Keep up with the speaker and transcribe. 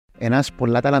Ένας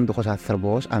πολλά ταλαντούχος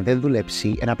άνθρωπος, αν δεν δουλέψει,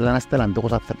 είναι απλά ένας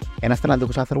ταλαντούχος άνθρωπος. Ένας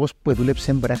ταλαντούχος άνθρωπος που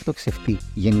δούλεψε μπορεί να εκτοξευτεί.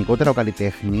 Γενικότερα ο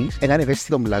καλλιτέχνης ήταν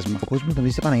ευαίσθητο πλάσμα. Ο κόσμος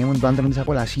νομίζει Παναγία μου του άντρα της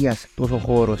απολασίας, τόσο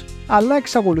χώρος. Αλλά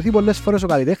εξακολουθεί πολλές φορές ο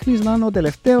καλλιτέχνης να είναι ο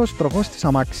τελευταίος τροχός της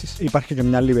αμάξης. Υπάρχει και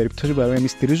μια άλλη περίπτωση που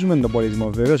εμείς στηρίζουμε τον πολιτισμό.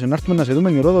 Βεβαίως, να έρθουμε να σε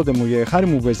δούμε Ηρόδοτο μου και Χάρη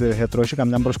μου παίζετε θέατρο, έχει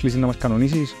καμιά πρόσκληση να μας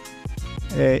κανονίσεις.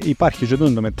 Υπάρχει και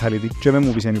το mentality και με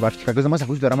μου πεις αν υπάρχει. Κακώς να μας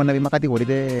ακούσει τώρα να πει μα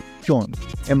κατηγορείται ποιον.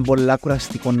 Είναι πολλά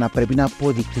κουραστικό να πρέπει να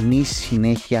αποδεικνύεις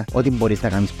συνέχεια ότι μπορείς να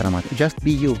κάνεις πράγματα. Just be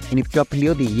you. Είναι η πιο απλή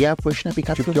οδηγία που έχει να πει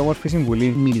κάποιος. Και πιο όμορφη συμβουλή.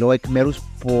 Μιλώ εκ μέρους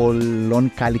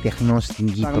πολλών καλλιτεχνών στην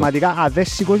Κύπρο. Πραγματικά, αν δεν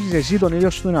σηκώσεις εσύ τον ίδιο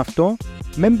σου τον εαυτό,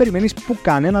 μην περιμένεις που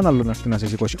κανέναν άλλο να έρθει να σε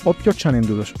σηκώσει. Όποιος κι αν είναι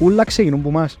τούτος. Ούλα ξεκινούν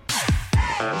που μας.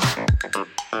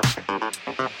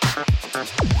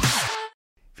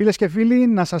 Φίλες και φίλοι,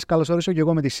 να σας καλωσορίσω και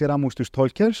εγώ με τη σειρά μου στους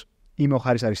Talkers. Είμαι ο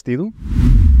Χάρης Αριστείδου.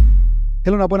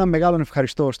 Θέλω να πω ένα μεγάλο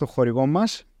ευχαριστώ στο χορηγό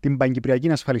μας, την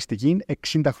Παγκυπριακή Ασφαλιστική,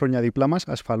 60 χρόνια δίπλα μας,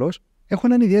 ασφαλώς. Έχω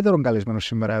έναν ιδιαίτερο καλεσμένο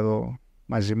σήμερα εδώ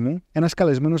μαζί μου. Ένας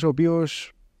καλεσμένος ο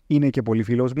οποίος είναι και πολύ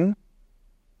φίλος μου.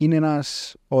 Είναι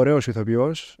ένας ωραίος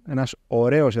ηθοποιός, ένας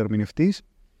ωραίος ερμηνευτής.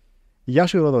 Γεια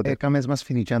σου, Ηροδότε. Έκαμες μας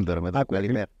φινιτσάν τώρα με το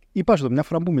καλημέρα. Είπα σου το μια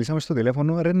φορά που μιλήσαμε στο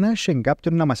τηλέφωνο, ρε να έχει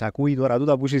κάποιον να μας ακούει τώρα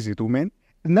τούτα που συζητούμε.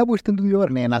 Να που ήρθαν του δύο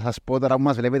ώρα. Ναι, να σας πω τώρα που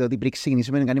μας βλέπετε ότι πριν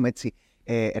ξεκινήσουμε να κάνουμε έτσι.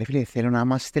 Ρε φίλε, θέλω να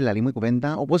είμαστε λαλή μου η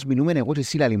κουβέντα όπως μιλούμε εγώ και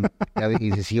εσύ λαλή μου. Δηλαδή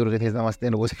είσαι σίγουρος ότι θες να είμαστε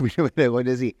όπως μιλούμε εγώ και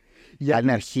εσύ. Για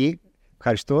την αρχή.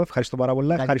 Ευχαριστώ πάρα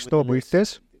πολλά. Ευχαριστώ που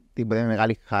ήρθες. Τίποτε με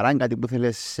μεγάλη χαρά, κάτι που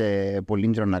θέλεις πολύ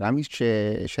καιρό να κάνεις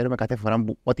και χαίρομαι κάθε φορά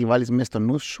που ό,τι βάλεις μέσα στο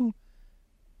νου σου,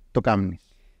 το κάνεις.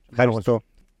 Ευχαριστώ.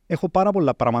 Έχω πάρα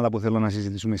πολλά πράγματα που θέλω να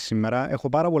συζητήσουμε σήμερα. Έχω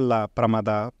πάρα πολλά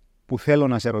πράγματα που θέλω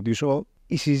να σε ρωτήσω.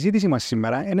 Η συζήτηση μας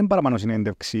σήμερα είναι παραπάνω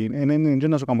συνέντευξη. Δεν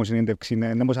να σου κάνω συνέντευξη.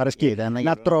 Να μου αρέσει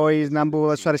να τρώεις, να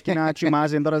σου αρέσει να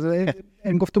τσιμάζεις.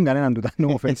 Δεν κοφτούν κανέναν τούτα.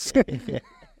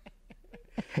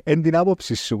 Εν την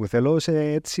άποψη σου θέλω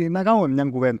έτσι να κάνουμε μια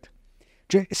κουβέντα.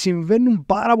 Και συμβαίνουν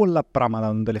πάρα πολλά πράγματα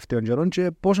των τελευταίων καιρών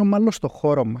και πόσο μάλλον στο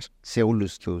χώρο μας. Σε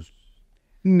όλους τους.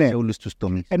 Ναι. Σε όλους τους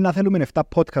τομείς. Να θέλουμε 7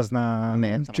 podcast να...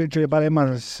 Ναι, και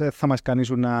πάλι θα μας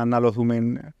κανήσουν να αναλωθούμε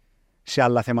σε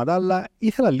άλλα θέματα, αλλά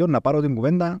ήθελα λίγο να πάρω την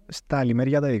κουβέντα στα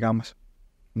αλλημέρια τα δικά μας.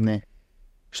 Ναι.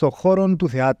 Στον χώρο του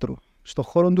θεάτρου, στον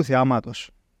χώρο του θεάματος,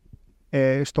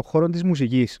 στον χώρο της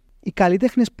μουσικής. Οι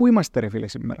καλλιτέχνες πού είμαστε ρε φίλε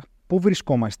σήμερα, πού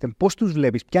βρισκόμαστε, πώς τους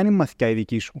βλέπεις, ποια είναι η μαθηκιά η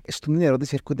δική σου. Στην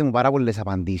ερώτηση έρχονται μου πάρα πολλές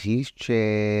απαντήσεις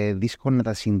και δύσκολο να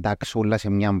τα συντάξω όλα σε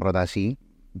μια πρόταση.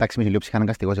 Εντάξει, είμαι λίγο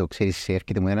ψυχαναγκαστικός, εγώ ξέρεις,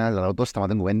 έρχεται μου ένα λαό,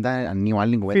 σταματώ την κουβέντα, ανοίγω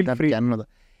άλλη κουβέντα, πιάνω το.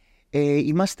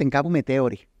 Είμαστε κάπου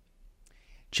μετέωροι.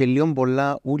 Και λίγο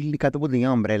πολλά ούλοι κάτω από την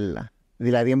ίδια ομπρέλα.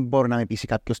 Δηλαδή, δεν μπορώ να με πείσει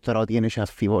κάποιος τώρα ότι είναι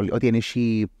αφιβόλη, ότι είναι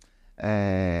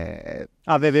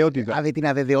αβεβαιότητα. Την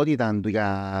αβεβαιότητα του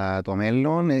για το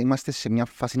μέλλον. Είμαστε σε μια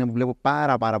φάση που βλέπω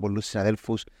πάρα πολλούς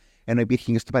συναδέλφους, ενώ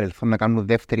υπήρχε και στο παρελθόν να κάνουν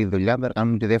δεύτερη δουλειά, να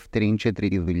κάνουν τη δεύτερη και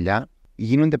τρίτη δουλειά.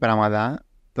 Γίνονται πράγματα.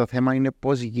 Το θέμα είναι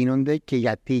πώς γίνονται και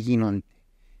γιατί γίνονται.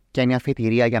 Ποια είναι η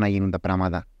αφετηρία για να γίνουν τα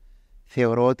πράγματα.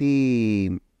 Θεωρώ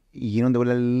ότι γίνονται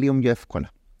όλα λίγο πιο εύκολα.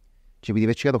 Και επειδή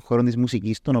βρίσκω για τον χώρο της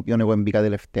μουσικής, τον οποίο εγώ μπήκα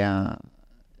τελευταία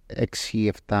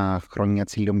 6-7 χρόνια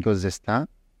έτσι λίγο πιο ζεστά,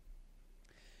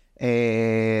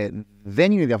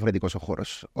 δεν είναι διαφορετικός ο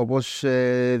χώρος. Όπως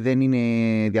δεν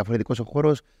είναι διαφορετικός ο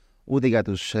χώρος ούτε για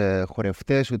τους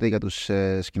χορευτές, ούτε για τους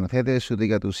σκηνοθέτες, ούτε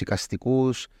για τους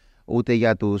εικαστικούς, ούτε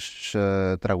για τους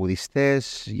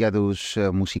τραγουδιστές, για τους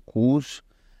μουσικούς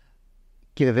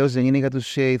και βεβαίως δεν είναι για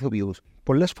τους ηθοποιούς.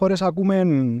 Πολλές φορές ακούμε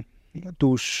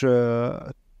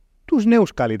τους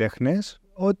νέους καλλιτέχνες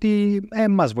ότι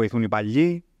μας βοηθούν οι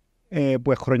παλιοί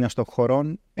που έχουν χρόνια στον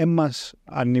χώρο, μας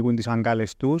ανοίγουν τις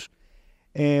αγκάλες τους,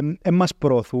 μας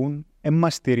προωθούν,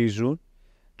 μας στηρίζουν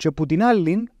και που την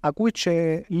άλλη ακούει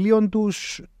και λίγο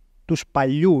τους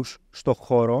παλιούς στον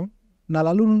χώρο να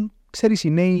λαλούν. Ξέρεις, οι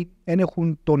νέοι δεν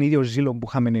έχουν τον ίδιο ζήλο που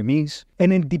είχαμε εμείς,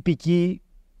 είναι τυπικοί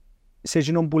σε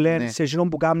εκείνον που λένε, σε εκείνον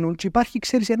που κάνουν και υπάρχει,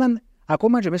 ξέρεις,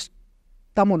 ακόμα και μέσα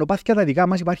τα μονοπάτια τα δικά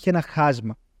μας υπάρχει ένα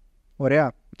χάσμα.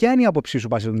 Ωραία. Ποια είναι η άποψή σου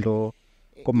πάνω το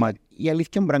κομμάτι? Η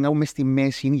αλήθεια μπορεί να κάνουμε στη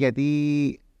μέση,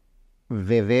 γιατί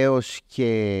βεβαίως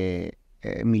και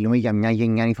μιλούμε για μια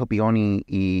γενιά ηθοποιών,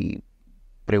 οι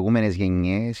προηγούμενες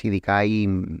γενιές, ειδικά οι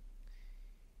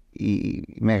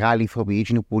μεγάλοι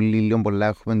ηθοποιοί που λίγο πολλά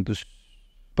έχουμε τους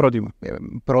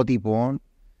πρότυπων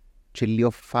και λίγο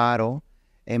φάρο.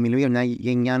 Μιλούμε για μια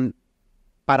γενιά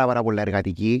πάρα πολλά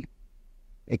εργατική,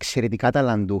 εξαιρετικά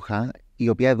ταλαντούχα, η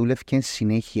οποία δούλευε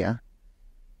συνέχεια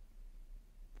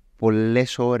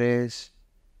πολλές ώρες,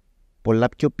 πολλά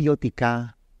πιο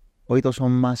ποιοτικά, όχι τόσο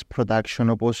mass production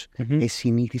όπως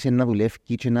συνήθισε να δουλεύει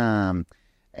και να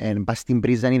πας στην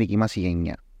πρίζα η δική μας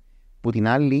γενιά. Που την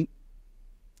άλλη,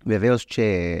 βεβαίως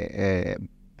και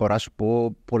μπορώ να σου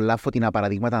πω πολλά φωτεινά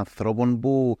παραδείγματα ανθρώπων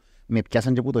που με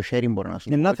πιάσαν και από το sharing, μπορώ να σου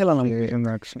πω. Να θέλω να μου πεις,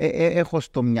 εντάξει. Έχω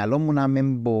στο μυαλό μου να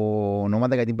μην πω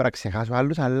ονόματα γιατί μπορώ να ξεχάσω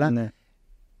άλλους, αλλά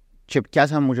και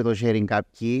πιάσαν μου και το sharing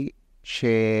κάποιοι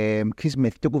και ξέρεις, με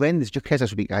δύο κουβέντες και χρειάζεται να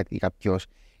σου πει κάτι κάποιος.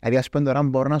 Δηλαδή ας πούμε τώρα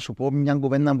μπορώ να σου πω μια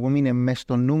κουβέντα που μείνε μέσα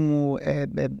στο νου μου,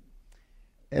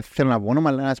 θέλω να πω όνομα,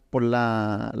 αλλά ένας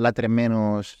πολλά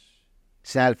λατρεμένος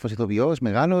συνάδελφος ηθοποιός,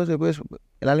 μεγάλος, ο οποίος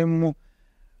λέει μου,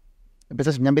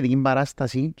 πέσα σε μια παιδική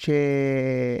παράσταση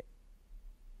και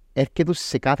έρχεται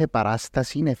σε κάθε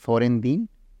παράσταση, είναι θόρεντη,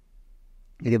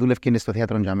 γιατί δούλευκε στο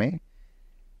θέατρο για μέ,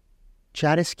 και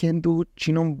άρεσκε του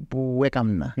τσίνο που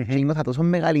έκαμνα. Και νιώθα τόσο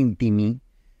μεγάλη τιμή,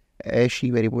 έχει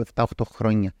περίπου 7-8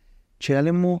 χρόνια. Και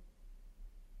λέει μου,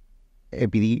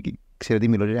 επειδή ξέρω ότι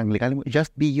μιλώ αγγλικά, λέει μου,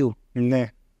 just be you. Ναι.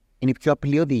 Είναι η πιο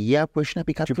απλή οδηγία που έχει να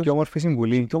πει κάποιος. Και πιο όμορφη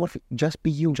συμβουλή. Πιο όμορφη, just be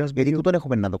you. Γιατί τούτον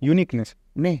έχουμε να το πω. Uniqueness.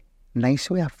 Ναι, να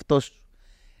είσαι ο εαυτός σου.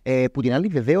 Που την άλλη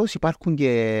βεβαίως υπάρχουν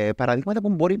και παραδείγματα που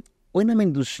μπορεί όχι να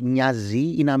μην τους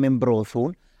νοιάζει ή να μην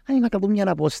προωθούν, αλλά να κρατούν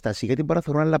μια απόσταση, γιατί μπορεί να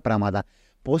θεωρούν άλλα πράγματα.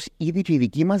 Πως ήδη και η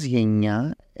δική μας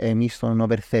γενιά, εμείς στον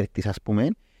over 30 ας πούμε,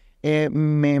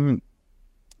 με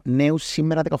νέους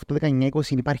σήμερα 18, 19,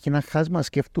 20 υπάρχει ένα χάσμα,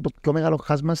 σκέφτομαι το πιο μεγάλο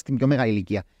χάσμα στην πιο μεγάλη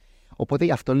ηλικία. Οπότε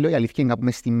γι' αυτό λέω η αλήθεια είναι κάπου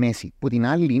μες στη μέση. Που την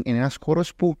άλλη είναι ένας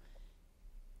χώρος που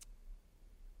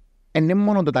είναι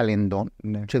μόνο το ταλέντο,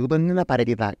 και τούτο είναι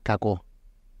απαραίτητα κακό.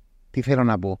 Τι θέλω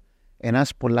να πω.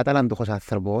 Ένας πολλά ταλαντούχος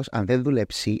άνθρωπος, αν δεν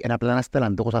δουλέψει, είναι απλά ένας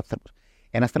ταλαντούχος άνθρωπος.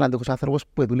 Ένας ταλαντούχος άνθρωπος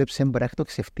που δούλεψε μπορεί να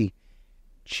εκτοξευτεί.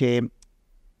 Και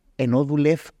ενώ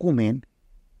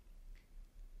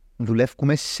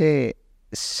δουλεύουμε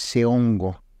σε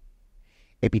όγκο.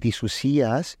 Επί της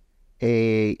ουσίας,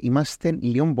 είμαστε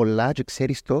λίγο πολλά και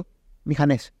ξέρεις το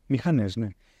μηχανές. Μηχανές, ναι.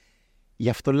 Γι'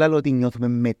 αυτό λέω ότι νιώθουμε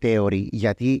μετέωροι,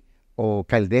 γιατί ο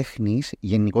καλλιτέχνης,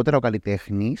 γενικότερα ο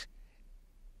καλλιτέχνης,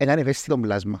 είναι ένα ευαίσθητο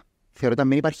πλάσμα. Θεωρείται ότι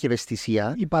δεν υπάρχει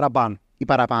ευαισθησία. Ή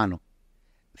παραπάνω.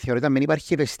 Θεωρείται ότι δεν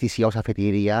υπάρχει ευαισθησία ως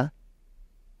αφετηρία,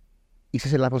 είσαι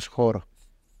σε λάθος χώρο.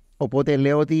 Οπότε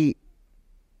λέω ότι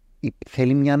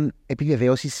θέλει μια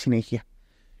επιβεβαίωση συνέχεια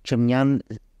και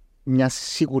μια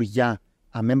σιγουριά.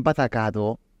 Αν δεν πάτα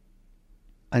κάτω,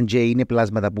 αν και είναι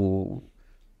πλάσματα που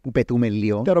πετούμε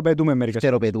λίγο,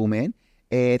 φτεροπετούμε,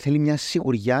 θέλει μια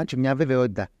σιγουριά και μια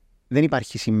βεβαιότητα. Δεν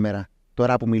υπάρχει σήμερα,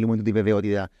 τώρα που μιλούμε για τη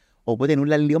βεβαιότητα. Οπότε είναι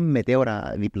όλα λίγο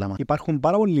μετέωρα δίπλα μας. Υπάρχουν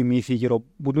πάρα πολλοί μύθοι γύρω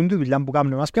που τη δουλειά που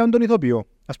κάνουμε. Ας πιάνουν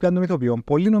τον ηθοποιό.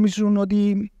 Πολλοί νομίζουν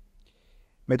ότι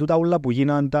με τούτα όλα που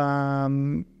γίναν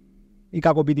οι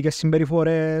κακοποιητικές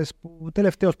συμπεριφορές,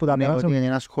 τελευταίως που τα ναι, ότι είναι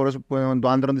ένας χώρος που είναι το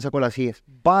άντρο της ακολασίας.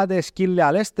 Πάτε σκύλε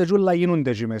αλέστε και όλα γίνονται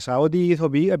εκεί μέσα. Ότι οι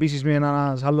ηθοποιοί, επίσης με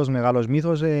ένας άλλος μεγάλος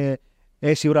μύθος,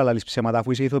 σίγουρα λαλείς ψέματα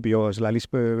αφού είσαι ηθοποιός, λαλείς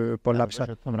πολλά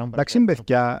ψέματα. Εντάξει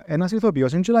παιδιά, ένας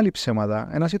ηθοποιός δεν λαλεί ψέματα,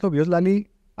 ένας ηθοποιός λαλεί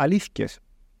αλήθειες.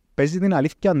 Παίζει την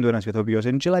αλήθεια του ένας ηθοποιός,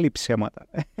 δεν λαλεί ψέματα.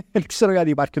 Δεν ξέρω γιατί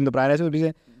υπάρχει το πράγμα, ένας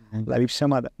ηθοποιός λαλεί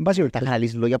ψέματα. Τα είχα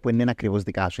λαλείς λόγια που είναι ακριβώς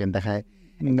δικά σου,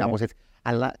 κάπως έτσι.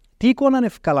 Αλλά τι εικόνα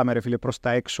ευκάλαμε ρε φίλε προς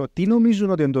τα έξω, τι νομίζουν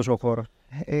ότι είναι τόσο χώρο.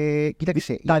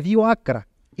 Κοίταξε, τα δύο άκρα.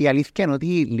 Η αλήθεια είναι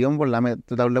ότι λίγο πολλά με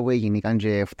το ταούλα που έγιναν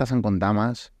και φτάσαν κοντά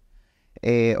μας,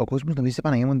 ο κόσμος νομίζει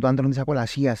Παναγία μου το άντρο της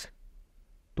ακολασίας,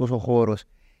 τόσο χώρος.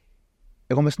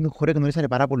 Εγώ μέσα στον χώρο γνώρισα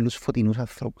πάρα πολλούς φωτεινούς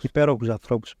ανθρώπους. Υπέροχους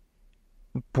ανθρώπους.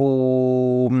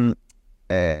 Που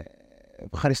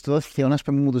ευχαριστώ τον Θεό να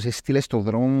μου τους έστειλε στον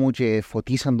δρόμο μου και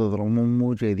φωτίσαν τον δρόμο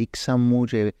μου και δείξαν μου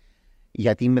και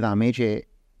γιατί είμαι δαμέ και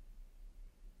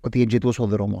ότι είναι και τόσο ο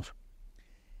δρόμος.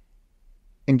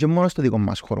 Είναι και μόνο στο δικό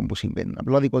μας χώρο που συμβαίνει.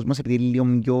 Απλά ο δικός μας επειδή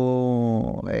λίγο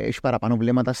πιο έχει παραπάνω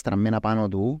βλέμματα στραμμένα πάνω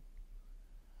του,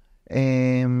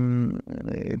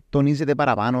 τονίζεται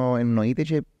παραπάνω, εννοείται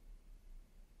και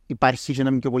υπάρχει και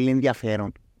ένα πιο πολύ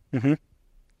ενδιαφέρον.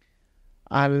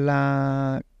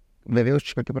 Αλλά βεβαίως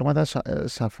και κάποια πράγματα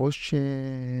σαφώς και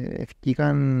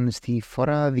ευκήκαν στη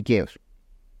φόρα δικαίως.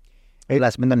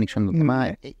 Λάς, μην το ανοίξω το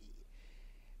θέμα.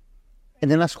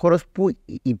 Είναι ένας χώρος που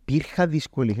υπήρχαν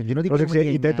δυσκολίες.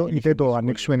 Είτε το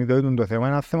ανοίξουμε είτε το θέμα.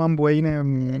 Είναι ένα θέμα που έγινε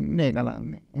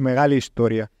μεγάλη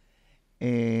ιστορία.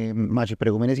 Μα και οι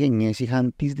προηγούμενες γενιές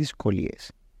είχαν τις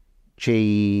δυσκολίες. Και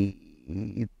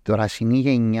η τωρασινή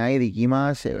γενιά, η δική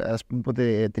μας, ας πούμε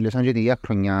πότε τελειώσαν και τη ίδια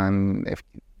χρονιά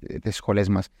τις σχολές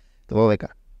μας, το 12.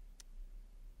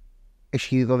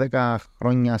 Έχει 12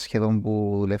 χρόνια σχεδόν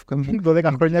που δουλεύουμε.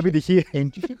 12 χρόνια επιτυχία. Εν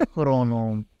και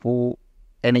χρόνο που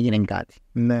δεν έγινε κάτι.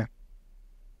 Ναι.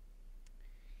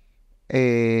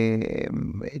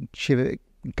 Και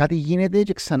κάτι γίνεται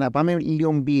και ξαναπάμε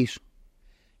λίγο πίσω.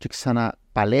 και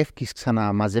ξαναπαλεύκεις,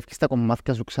 ξαναμαζεύκεις τα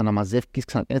κομμάτια σου, ξαναμαζεύκεις,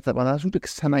 ξαναπαίνεις τα πάντα σου και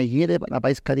ξαναγίνεται να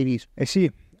πάεις κάτι πίσω. Εσύ,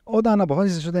 όταν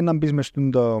αποφάσισες ότι να μπεις μες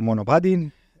στο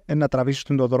μονοπάτι, να τραβήσεις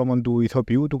τον δρόμο του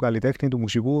ηθοποιού, του καλλιτέχνη, του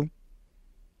μουσικού,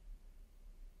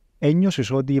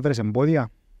 ένιωσες ότι ήβρες εμπόδια?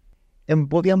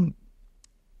 Εμπόδια.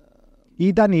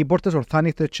 Ήταν οι πόρτες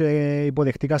ορθάνυχτες και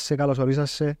υποδεχτήκας σε,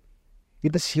 καλωσορίσας σε?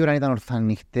 Σίγουρα ήταν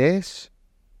ορθάνυχτες.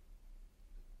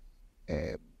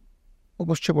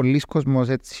 Όπως και πολλοί κόσμος,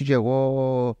 έτσι και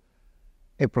εγώ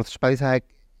προσπάθησα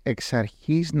εξ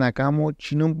αρχής να κάνω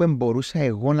εκείνο που μπορούσα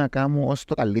εγώ να κάνω ως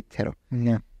το καλύτερο.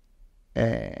 Ναι.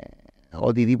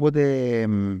 Οτιδήποτε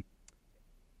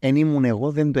εν ήμουν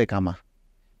εγώ δεν το έκαμα.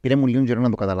 Πήρε μου λίγο καιρό να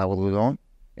το καταλάβω τούτο.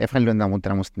 Έφαγε λίγο τα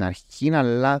μούτρα μου στην αρχή,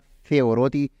 αλλά θεωρώ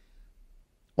ότι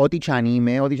ό,τι και αν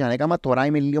είμαι, ό,τι και αν έκαμα, τώρα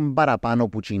είμαι λίγο παραπάνω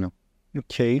από εκείνο.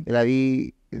 Okay.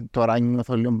 Δηλαδή τώρα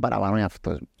νιώθω λίγο παραπάνω για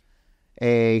αυτός.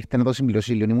 Ήρθε να το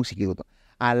συμπληρώσει λίγο η μουσική τούτο.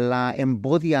 Αλλά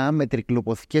εμπόδια με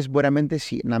τρικλοποθηκές μπορεί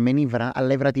να μην ήβρα,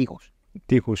 αλλά ήβρα τείχους.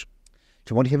 Τείχους.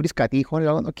 Και μόλις έβρισκα τείχο,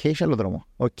 λέω, οκ, έχει άλλο δρόμο.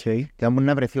 Okay. Και αν μπορεί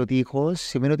να βρεθεί ο τείχος,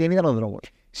 σημαίνει ότι δεν ήταν ο δρόμος.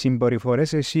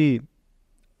 Συμπεριφορές εσύ,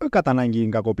 κατά ανάγκη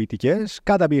κακοποιητικές,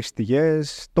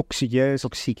 καταπιεστικές, τοξικές.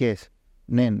 Τοξικές.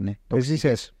 Ναι.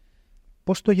 Έζησες.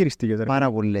 Πώς το γυριστήκες?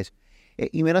 Πάρα πολλές.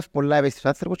 Είμαι ένας πολλά ευαίσθητος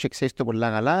άνθρωπος και ξέρεις το πολλά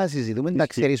καλά. Συζητούμε τα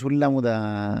ξέρεις όλα μου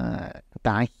τα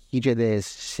άγχη και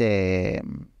τις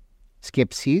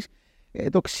σκέψεις.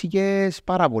 Τοξικές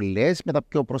πάρα πολλές. Με τα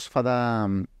πιο πρόσφατα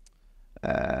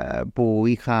που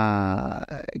είχα...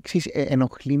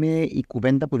 ενοχλεί με η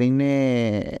κουβέντα που δεν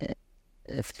είναι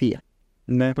ευθεία.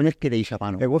 Ναι. Που έρχεται ίσα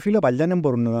πάνω. Εγώ φίλε παλιά δεν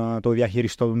μπορώ να το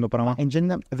διαχειριστώ το πράγμα.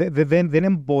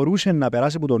 Δεν μπορούσε να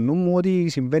περάσει από το νου μου ότι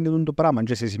συμβαίνει το πράγμα.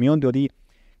 Και σε σημείο ότι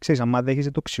ξέρεις, αν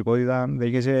δέχεσαι τοξικότητα,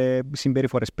 δέχεσαι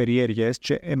συμπεριφορές περίεργες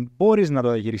και μπορείς να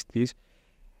το διαχειριστείς,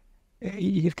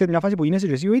 έρχεται μια φάση που γίνεσαι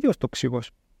και εσύ ο ίδιος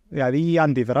τοξικός. Δηλαδή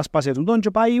αντιδράς πας τούτον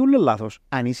και πάει ούλο λάθος.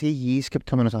 Αν είσαι υγιής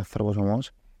σκεπτόμενος άνθρωπος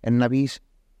όμως, να πεις,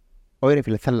 όχι ρε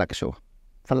φίλε, θα αλλάξω.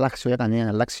 Θα αλλάξω για κανένα,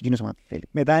 αλλάξει εκείνος αν θέλει.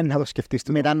 Μετά να το σκεφτείς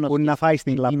του, να φάεις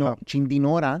την κλάπα. Και την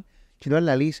ώρα, και τώρα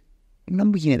λαλείς, να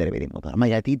μου γίνεται ρε παιδί μου τώρα, μα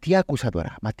γιατί, τι άκουσα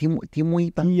τώρα, μα τι μου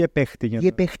είπα, τι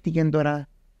επέχτηκε τώρα,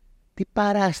 τι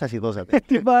παράσταση δώσατε.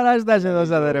 Τι παράσταση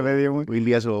δώσατε ρε παιδί μου. Ο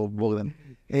Ηλίας ο Μπόγδαν.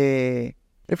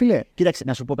 Ρε φίλε. Κοίταξε,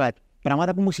 να σου πω κάτι,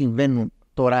 πράγματα που μου συμβαίνουν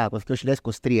τώρα το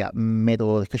 2023 με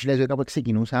το 2012 που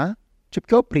ξεκινούσα και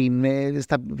πιο πριν,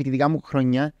 στα φοιτητικά μου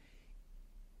χρόνια,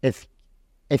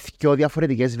 δύο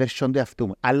διαφορετικές version του εαυτού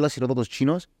μου. Άλλος Ηρόδοτος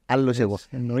Τσίνος, άλλος εγώ.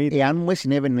 Εάν μου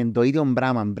συνέβαινε το ίδιο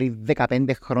πράγμα πριν 15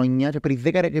 χρόνια και πριν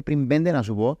 10 και πριν 5 να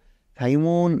σου πω, θα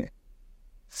ήμουν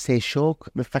σε σοκ,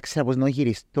 δεν θα ξέρω πώς να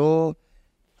χειριστώ,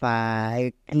 θα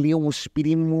κλείω μου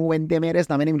σπίτι μου 5 μέρες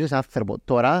να μην μιλήσω άνθρωπο.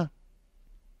 Τώρα,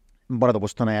 δεν μπορώ να το πω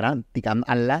στον αέρα, τι κάνω,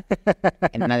 αλλά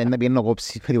να πιένω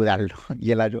κόψη, τίποτα άλλο,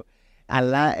 γελάζω.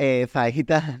 Αλλά θα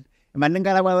ήταν, μα είναι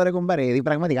καλά που να το ρε κομπάρε, γιατί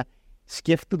πραγματικά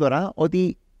σκέφτομαι τώρα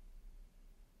ότι,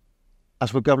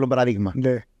 ας πω πιο απλό παράδειγμα,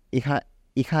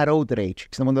 είχα road rage,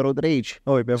 ξέρετε το road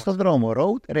rage, στον δρόμο,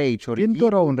 road rage,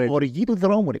 οργή του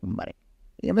δρόμου ρε κομπάρε.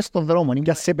 Είμαι μες στον δρόμο.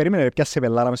 Πιάσε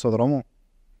πελάρα μες στον δρόμο.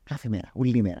 Κάθε μέρα,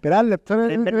 ούλη μέρα. Περά λεπτό,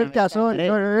 ρε πιάσω,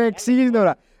 εξήγησε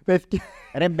τώρα.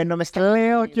 Ρε μπαίνω μες στα...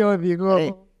 Λέω και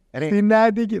οδηγώ. Στην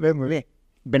Άττικη.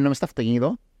 Μπαίνω μες στο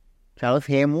αυτοκίνητο και λέω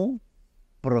Θεέ μου,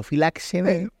 προφύλαξε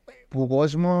με που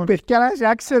κόσμο... Παιδιά να σε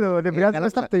άξεδο, δεν πειράζει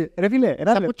μες στο αυτοκίνητο. Ρε φίλε,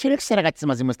 ένα λεπτό. Σαν που ξέρα κάτι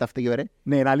μαζί μες στο αυτοκίνητο ρε.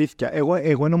 Ναι, είναι αλήθεια.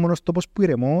 Εγώ είναι ο μόνος τόπος που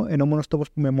ηρεμώ, είναι ο μόνος τόπος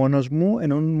που είμαι μόνος μου,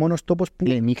 είναι ο μόνος τόπος που...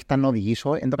 Νύχτα να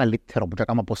οδηγήσω είναι το καλύτερο που θα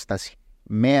κάνω απόσταση.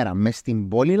 Μέρα μες στην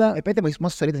πόλη, πέτε μου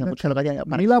μας σωρίτες να πω τσέλω κάτι.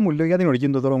 Μιλά μου λίγο για την οργή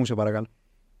του δρόμου, σε παρακαλώ.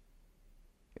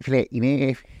 Φίλε,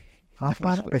 είναι...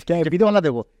 Παιδιά,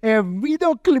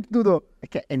 βίντεο κλιπ τούτο.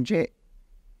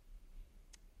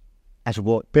 Ας σου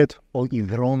πω, ότι οι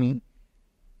δρόμοι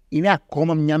είναι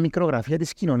ακόμα μια μικρογραφία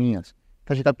της κοινωνίας.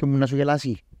 Θα έχει κάποιον που να σου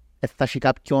γελάσει. Θα έχει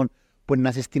κάποιον που να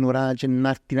είσαι στην ουρά και να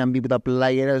έρθει να μπει από τα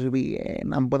πλάγια να σου πει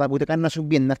να πω τα ούτε καν να σου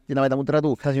πει να έρθει να πάει τα μούτρα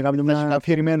του. Θα έχει κάποιον που είναι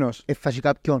αφηρημένος. Θα έχει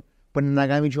κάποιον που να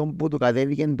κάνει και που του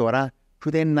κατέβηκε τώρα και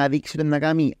ούτε να δείξει ούτε να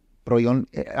κάνει προϊόν,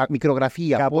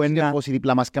 μικρογραφία, πόσοι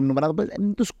δίπλα μας κάνουν πράγματα,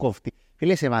 δεν τους κόφτει.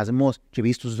 Φίλε, σεβασμός και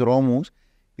επίσης στους δρόμους,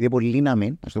 επειδή πολλοί να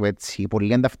μεν, ας το πω έτσι,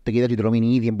 πολλοί αν τα αυτοκίνητα και οι δρόμοι είναι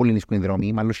ήδη, είναι πολύ νησκούν οι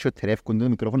δρόμοι, μάλλον σιωτερεύκουν το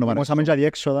μικρόφωνο πάνω. Γεμώσαμε και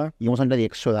διέξοδα. Γεμώσαμε και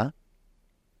διέξοδα.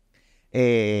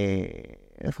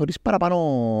 Φορείς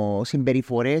παραπάνω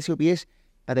συμπεριφορές οι οποίες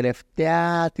τα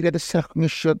τελευταία 3-4 χρόνια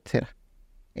σιωτέρα.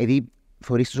 Δηλαδή,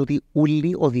 φορείς ότι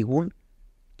όλοι οδηγούν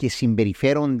και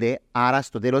συμπεριφέρονται, άρα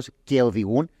στο τέλος και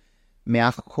οδηγούν με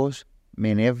άγχος,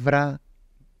 με νεύρα,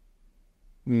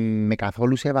 με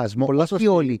καθόλου σεβασμό.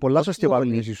 Πολλά σωστή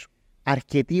παρατήρηση σου.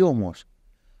 Αρκετοί όμως.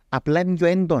 Απλά είναι πιο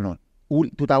έντονο.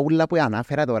 τούτα ούλα που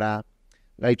ανάφερα τώρα,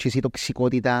 δηλαδή και εσύ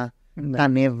τοξικότητα, τα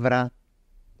νεύρα,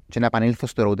 και να επανέλθω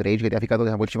στο road rage, γιατί αφήκα το και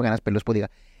θα πω κανένας πελός πόδικα.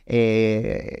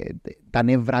 Τα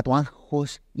νεύρα, το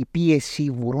άγχος, η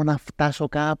πίεση, βουρώ να φτάσω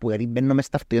κάπου, γιατί μπαίνω μες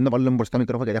στα αυτοκίνητα, να βάλω μπροστά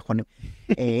μικρόφωνο γιατί έχω.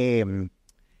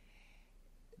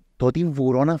 Το ότι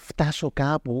βουρώ να φτάσω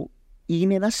κάπου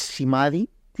είναι ένα σημάδι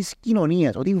της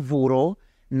κοινωνίας, ότι βουρώ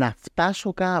να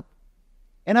φτάσω κάπου.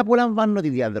 Ένα απολαμβάνω τη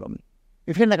διαδρομή.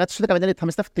 Φίλε να κάτσω 15 λεπτά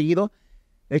μες στα αυτοκίνητο,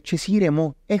 έτσι εσύ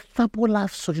ηρεμό, θα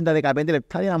απολαύσω τα 15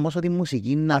 λεπτά, δυναμώσω τη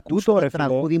μουσική, να ακούσω το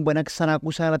τραγούδι που να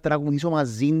ξανακούσα, να τραγουδήσω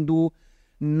μαζί του,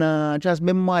 να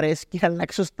με μου αρέσει και να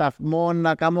αλλάξω σταθμό,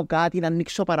 να κάνω κάτι, να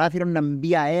ανοίξω παράθυρο, να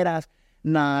μπει αέρας,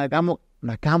 να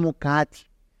κάνω κάτι.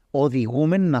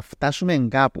 Οδηγούμε να φτάσουμε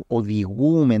κάπου,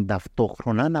 οδηγούμε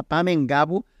ταυτόχρονα να πάμε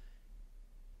κάπου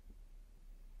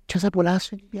και ας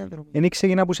απολαύσω τη διαδρομή. Εν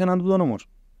ξεκινά από σέναν τούτον όμως.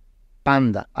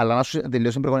 Πάντα, αλλά να σου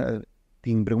τελειώσω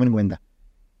την προηγούμενη κουβέντα.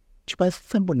 Και είπα,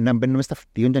 θα μπορεί να μπαίνω μες στα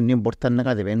αυτοκίνητα και αν μπορούσα να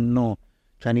κατεβαίνω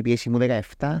και αν η πίεση μου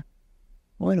 17.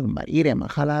 Όχι, ήρεμα,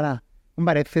 χαλαρά.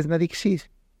 Θες να δείξεις.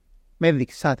 Με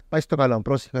δείξεις, πάει στο καλό,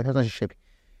 πρόσεχε, θα να σε σέπει.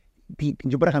 Δεν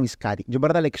μπορεί να κάνεις κάτι, δεν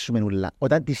μπορεί να τα λέξουμε όλα.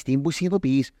 Όταν τη στιγμή που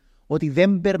συνειδητοποιείς ότι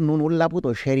δεν περνούν όλα από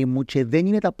το χέρι μου και δεν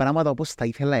είναι τα πράγματα όπως τα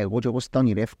ήθελα εγώ και όπως τα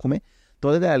ονειρεύκουμε,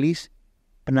 τότε τα λες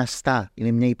πναστά.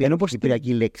 Είναι μια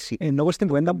υπερακή λέξη. Ενώ πως την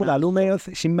κουβέντα που λαλούμε,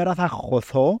 σήμερα θα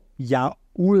χωθώ για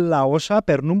όλα όσα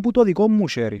περνούν που το δικό μου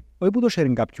χέρι, όχι που το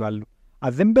χέρι κάποιου άλλου.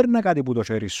 Αν δεν περνά κάτι που το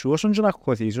χέρι σου, όσον και να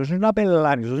χωθείς, όσον και να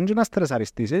πελάνεις, όσον και να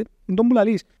στρεσαριστείς, είναι τον που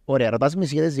λαλείς. Ωραία, ρωτάς με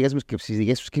για τις δικές μου σκέψεις,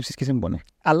 δικές σου σκέψεις και σε μπονέ.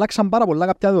 Αλλάξαν πάρα πολλά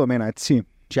κάποια δεδομένα, έτσι.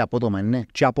 Και απότομα, ναι.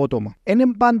 Και απότομα. Είναι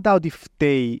πάντα ότι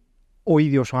φταίει ο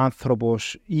ίδιος ο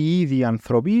άνθρωπος, οι ίδιοι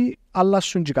άνθρωποι,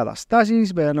 αλλάσουν και οι καταστάσεις,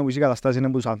 οι καταστάσεις είναι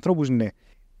από τους ανθρώπους, ναι.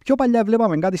 Πιο παλιά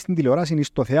βλέπαμε κάτι στην τηλεόραση,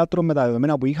 στο θέατρο με τα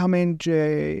δεδομένα που είχαμε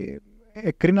και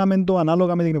κρίναμε το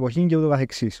ανάλογα με την εποχή και ούτω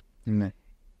καθεξής. Ναι.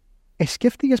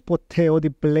 Σκέφτηκες ποτέ ότι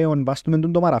πλέον βάστουμε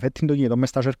το μαραφέτη το κινητό μες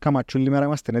στα σέρκα ματσούλη μέρα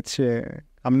είμαστε έτσι,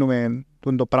 κάνουμε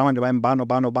το πράγμα και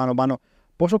πάμε πάνω.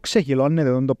 Πόσο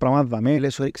ξεχυλώνεται το πράγμα δαμέ.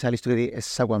 Λες ότι ξαλείς το γιατί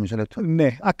εσάς ακούω μισό λεπτό.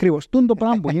 Ναι, ακριβώς. Το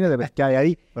πράγμα που γίνεται παιδιά,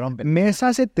 δηλαδή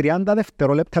μέσα σε 30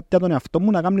 δευτερόλεπτα πια τον εαυτό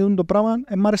μου να κάνει το πράγμα,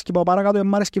 μ' αρέσει και πάω παρακάτω,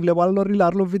 μ' αρέσει και βλέπω άλλο ρίλα,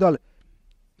 άλλο βίντεο.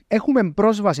 Έχουμε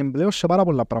πρόσβαση πλέον σε πάρα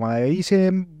πολλά πράγματα.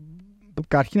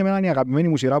 Καταρχήν εμένα είναι η αγαπημένη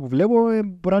μου σειρά που βλέπω,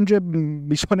 μπορεί να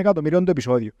είναι 500.000 το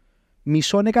επεισόδιο.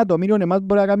 500.000 εμάς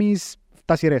μπορεί να κάνεις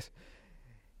 7 σειρές.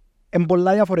 Είναι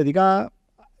πολλά διαφορετικά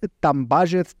τα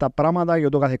budget, τα πράγματα και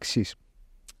το καθεξής.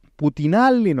 Που την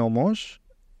άλλη όμως,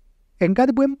 είναι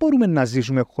κάτι που δεν μπορούμε να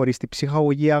ζήσουμε χωρίς τη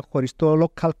ψυχαγωγία, χωρίς το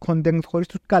local content, χωρίς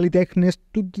τους καλλιτέχνες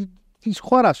της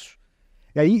χώρας σου.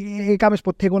 Δηλαδή, έκαμες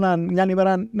ποτέ μια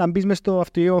ημέρα να μπεις μες στο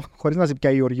αυτοκίνητο χωρίς να σε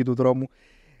πιάει η οργή του δρόμου.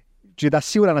 Και ήταν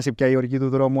σίγουρα να σε πιάει η οργή του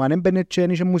δρόμου, αν έμπαινε και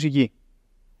ένιξε μουσική.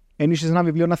 Ένιξες ένα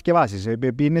βιβλίο να θκευάσεις,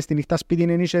 πήγαινες στη νύχτα σπίτι,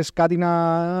 ένιξες κάτι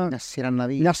μια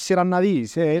σειρά να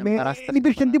δεις. Δεν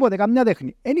υπήρχε τίποτε, καμιά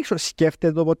τέχνη. Ένιξε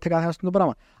σκέφτεται το ποτέ κάθε αυτό το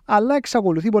πράγμα. Αλλά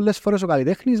εξακολουθεί πολλές φορές ο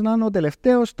καλλιτέχνης να είναι ο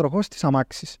τελευταίος τροχός της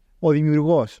αμάξης. Ο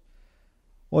δημιουργός,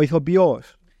 ο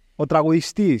ηθοποιός, ο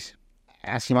τραγουδιστής.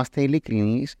 Ας είμαστε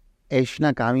ειλικρινείς, έχει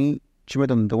να κάνει και με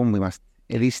τον τόπο που είμαστε.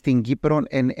 Δηλαδή στην Κύπρο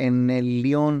είναι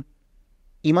λίγο...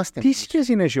 Τι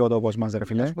σχέση είναι ο τόπος μας ρε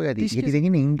φίλε? Γιατί δεν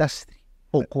είναι industry.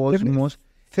 Ο κόσμος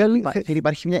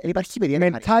υπάρχει παιδιά.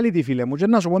 Mentality φίλε μου και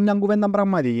να σου πω μια κουβέντα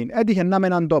πραγματική. Έτυχε να είμαι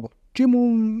έναν τόπο και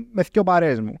ήμουν με δυο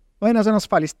παρέες μου. Ο ένας ένας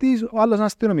ασφαλιστής, ο άλλος ένας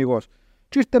αστυνομικός.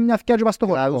 Και ήρθε μια θκιά και πας στο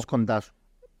χωριό. Κράτος κοντά σου.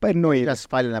 Εννοείται.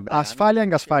 Ασφάλεια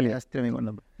και ασφάλεια.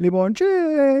 Λοιπόν, και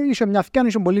είχε μια θκιά,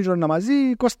 είχε πολύ ζωή να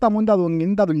μαζί. Κώστα μου,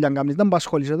 είναι τα δουλειά κάνεις, δεν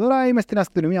πασχόλησε τώρα. Είμαι στην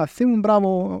αστυνομία θεία μου,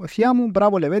 μπράβο θεία μου,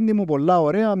 μπράβο λεβέντη μου, πολλά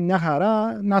ωραία, μια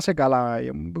χαρά, να είσαι καλά.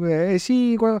 Εσύ,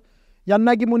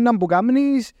 Γιαννάκη μου, να που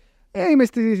κάνεις, είμαι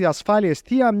στις ασφάλειες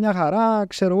θεία, μια χαρά,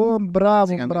 ξέρω εγώ,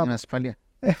 μπράβο.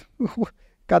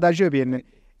 Κατά και πιένε.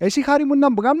 Εσύ Χάρη μου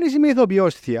να που κάνεις είμαι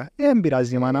ηθοποιός θεία. Εν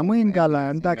πειράζει μάνα μου, είναι καλά,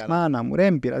 εντάξει μάνα μου,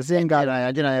 εν πειράζει, είναι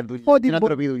καλά.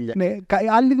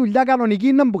 Άλλη δουλειά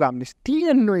κανονική να που κάνεις. Τι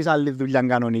εννοείς άλλη δουλειά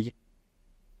κανονική?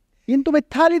 Είναι το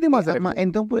μετάλλητη μας ρε.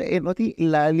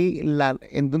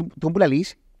 Το που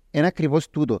λαλείς είναι ακριβώς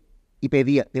τούτο. Η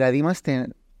παιδεία, δηλαδή είμαστε...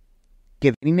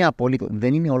 Και δεν είναι απόλυτο,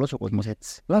 δεν είναι όλος ο κόσμος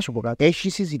έτσι. Έχει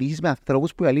συζητήσεις με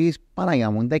ανθρώπους που λαλείς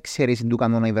Παναγιά μου, δεν τα ξέρεις του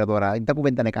κανόνα ήβρα τώρα, δεν τα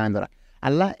κουβέντα να κάνουν τώρα.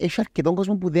 Αλλά έχει αρκετόν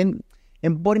κόσμο που δεν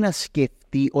μπορεί να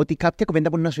σκεφτεί ότι κάποια κουβέντα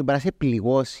μπορεί να σου μπορεί να σε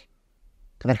πληγώσει.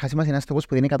 Καταρχάς είμαστε ένας τόπος που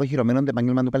δεν είναι κατοχυρωμένο το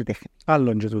επάγγελμα του καλλιτέχνη.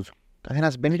 Άλλον και τούτο.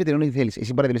 Καθένας μπαίνει και τελειώνει ό,τι θέλεις.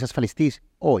 Εσύ μπορεί να τελειώσεις ασφαλιστής,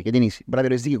 όχι, γιατί είσαι. Μπορεί να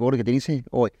τελειώσεις δικηγόρος, γιατί είσαι,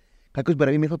 όχι. Κάποιος μπορεί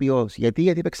να είμαι ηθοποιός, γιατί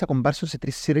έπαιξα κομπάρσο σε 3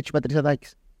 σειρές και είπα 3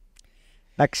 ατάκες.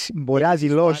 Εντάξει, μπορεί να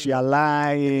δηλώσει,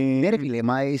 αλλά Ναι ρε φίλε,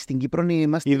 μα στην Κύπρο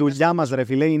είμαστε... η δουλειά μας ρε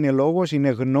φίλε είναι λόγος, είναι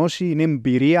γνώση, είναι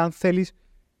εμπειρία αν θέλεις.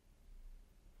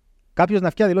 Κάποιος να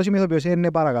φτιάξει δηλώσει με ηθοποιός,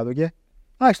 είναι παρακάτω και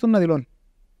στον να δηλώνει.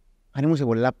 Αν ήμουν σε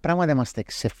πολλά πράγματα είμαστε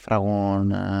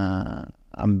ξεφραγών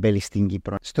αμπέλη στην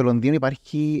Κύπρο. Στο Λονδίνο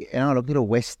υπάρχει ένα ολόκληρο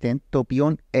West End, το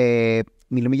οποίο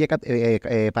μιλούμε για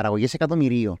παραγωγές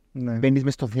εκατομμυρίων. Ναι. Μπαίνεις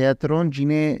μες στο θέατρο και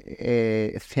είναι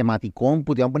θεματικό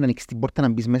που μπορεί να ανοίξεις την πόρτα να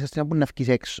μπεις μέσα, στο να μπορεί να βγεις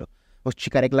έξω. Ως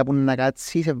τσικαρέκλα που να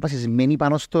κάτσεις, βασισμένη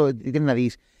πάνω στο τι να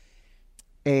δεις.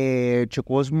 Και ο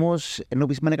κόσμος, ενώ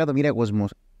πεις με εκατομμύρια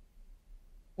κόσμος.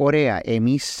 Ωραία,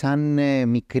 εμείς σαν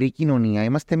μικρή κοινωνία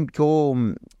είμαστε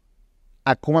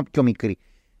ακόμα πιο μικροί.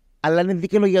 Αλλά είναι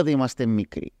δικαιολογία ότι είμαστε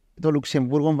μικροί. Το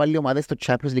Λουξεμβούργο βάλει ομάδες στο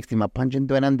Champions League μα πάντζεν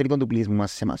το 1/3 του πληθυσμού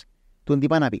μας σε εμάς. Του τι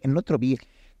πάει να πει, ενώ τροπή.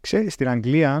 Ξέρεις, στην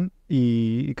Αγγλία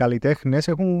οι καλλιτέχνες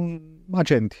έχουν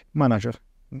agent, manager.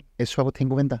 Έσου από την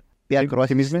κουβέντα.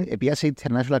 Επίασε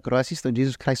international ακρόαση στο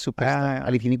Jesus Christ Superstar.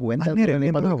 Αληθινή κουβέντα.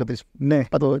 Ναι.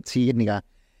 Πατώ έτσι γενικά.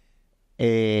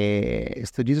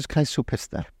 Στο Jesus Christ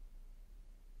Superstar.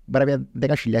 Μπορεί να πει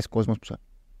 10.000 κόσμος που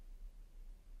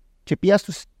και πήγα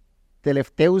στους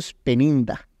τελευταίους 50.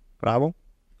 Μπράβο.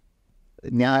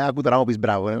 Μια άκου τώρα μου πεις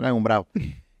μπράβο.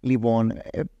 Λοιπόν,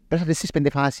 πέρασατε στις 5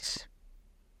 φάσεις.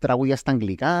 Τραγούδια στα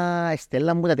αγγλικά,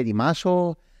 Εστέλα μου, τα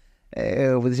ετοιμάσω.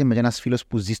 Βοήθησε με ένας φίλος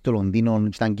που ζει στο Λονδίνο και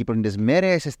ήταν Κύπρο τις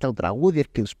μέρες, έστειλα το τραγούδι,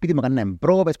 έρχεται στο σπίτι μου, έκανα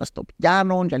εμπρόπες, πας στο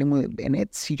πιάνο, και μου είναι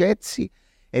έτσι και έτσι.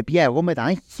 Πήγα εγώ με τα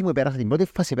άγχη μου, πέρασα την πρώτη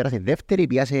φάση, πέρασα τη δεύτερη,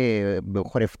 πήγα σε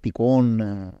χορευτικών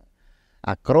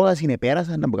ακρόαση,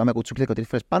 πέρασα, να μπορούμε να κουτσούκλες και 3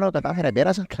 φορές πάνω, κατάφερα,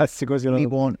 πέρασα. Κλασσικός γελό.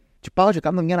 Λοιπόν, και πάω και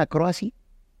κάνω μια ακρόαση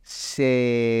σε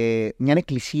μια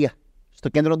εκκλησία, στο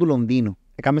κέντρο του Λονδίνου.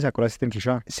 Έκαμες ακρόαση στην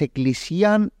εκκλησία. Σε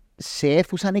εκκλησία, σε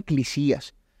αίθουσα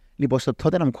εκκλησίας. Λοιπόν, στο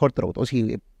Tottenham Court Road,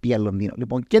 όσοι πήγαν Λονδίνο.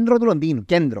 Λοιπόν, κέντρο του Λονδίνου,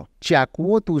 κέντρο. Και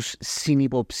ακούω τους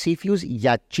συνυποψήφιους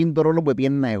για τσιν το ρόλο που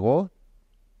πήγαινα εγώ,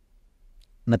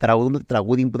 να τραγουδούν το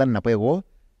τραγούδι που ήταν να πω εγώ,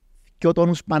 και ο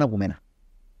τόνους πάνω από μένα.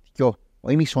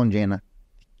 Όχι μισόν και ένα.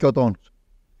 Και ο τόνους.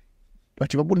 Και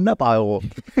είπα, πού να πάω εγώ.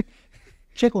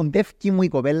 Και κοντεύκει μου η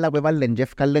κοπέλα που έβαλε και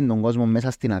έφκαλε τον κόσμο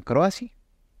μέσα στην ακρόαση.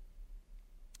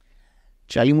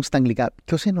 Και άλλοι μου στα αγγλικά.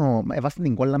 Ποιος εννοώ, έβασαν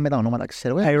την κόλλα με τα ονόματα,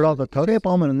 ξέρω. Ηρόδοτος. Και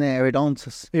επόμενο, ναι,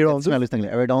 Ηροδότος.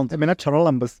 Ηροδότος. Εμένα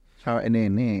Τσαρόλαμπος.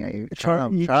 Ναι,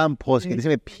 Τσαρόλαμπος, γιατί είσαι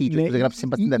με πι, και τους έγραψε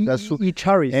στην ταρτά σου. Η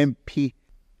Τσάρις. MP.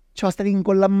 Και έβασαν την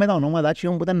κόλλα με τα ονόματα, και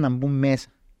που ήταν να μπουν μέσα.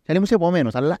 Και άλλοι μου είσαι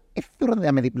επόμενος, αλλά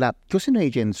έφερε με διπλά. Ποιος είναι ο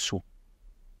agent σου.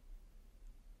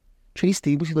 Και η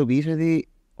στιγμή που συνειδητοποιήσω ότι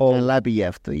καλά πήγε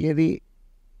αυτό, γιατί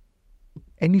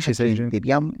εν είσαι agent.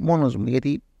 πήγα μόνος μου,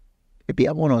 γιατί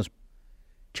πήγα μόνος μου.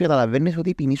 Και καταλαβαίνεις ότι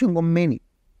η ποινή σου είναι κομμένη.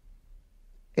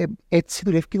 Έτσι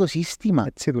δουλεύει το σύστημα.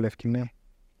 Έτσι δουλεύει, ναι.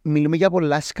 Μιλούμε για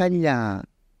πολλά σκαλιά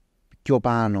πιο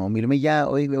πάνω. Μιλούμε για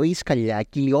όχι σκαλιά,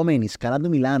 κυλιόμενη, σκαλά του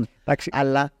μιλάνε.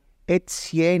 Αλλά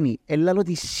έτσι είναι. Έλα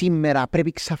ότι σήμερα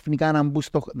πρέπει ξαφνικά να μπουν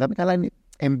στο... Δεν καλά,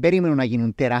 περιμένουν να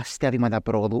γίνουν τεράστια βήματα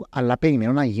πρόοδου, αλλά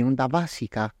περιμένουν να γίνουν τα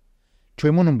βασικά. Και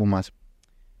όχι μόνο που μας.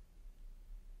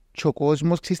 Και ο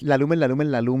κόσμος, ξέρεις,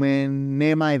 λαλούμε,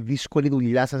 ναι, μα δύσκολη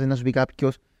δουλειά σας, να σου πει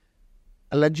κάποιος.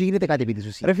 Αλλά δεν γίνεται κάτι επί της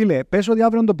ουσίας. Ρε φίλε, πες ότι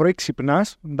αύριο το πρωί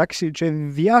ξυπνάς, εντάξει, και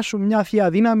διάσου μια θεία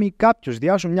δύναμη κάποιος,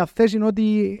 διάσου μια θέση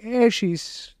ότι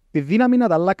έχεις τη δύναμη να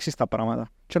τα αλλάξεις τα πράγματα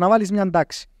και να βάλεις μια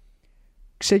τάξη.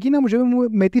 Ξεκίνα μου και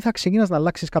με τι θα ξεκίνας να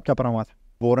αλλάξεις κάποια πράγματα.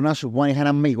 Μπορώ να σου πω, αν είχα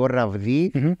ένα μαγικό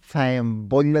ραβδί, θα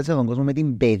εμπόδιλαζα τον κόσμο με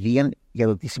την παιδεία για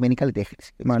το τι σημαίνει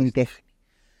καλλιτέχνης.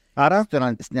 Άρα,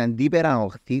 στην αντίπερα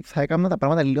όχθη θα έκανα τα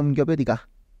πράγματα λίγο πιο ποιοτικά.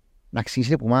 Να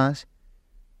αξίζει από εμάς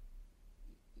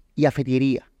η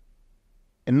αφετηρία.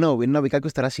 Ενώ πει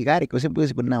κάποιος τώρα σιγάρι, και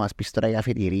μπορεί να μας πεις τώρα η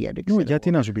αφετηρία.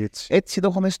 Γιατί να σου πει έτσι. Έτσι το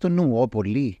έχω μέσα στο νου,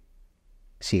 πολύ.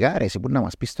 Σιγάρι, εσύ μπορεί να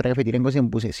μας πεις τώρα η αφετηρία, πώς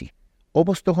εμπούς εσύ.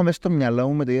 Όπως το έχω μέσα στο μυαλό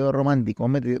μου με το ίδιο ρομαντικό,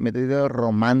 με το ίδιο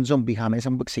ρομάντζο που είχα μέσα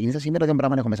μου, που ξεκίνησα σήμερα, το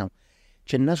πράγμα έχω μέσα μου.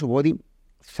 Και να σου πω ότι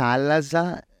θα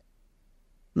άλλαζα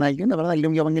να γίνουν τα πράγματα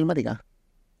λίγο πιο επαγγελματικά.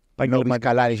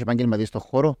 Καλά, είσαι επαγγελματίες στον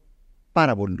χώρο,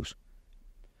 πάρα πολλούς.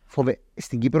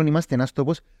 Στην Κύπρο είμαστε ένας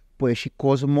τόπος που έχει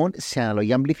κόσμο σε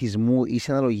αναλογία πληθυσμού ή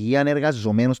σε αναλογία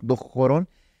εργαζομένων των χώρων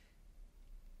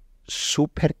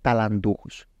σούπερ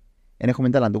ταλαντούχους. Εν έχουμε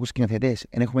ταλαντούχους σκηνοθετές,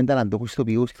 εν έχουμε ταλαντούχους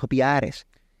ηθοποιούς, ηθοποιάρες.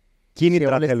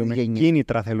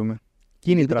 Κίνητρα θέλουμε.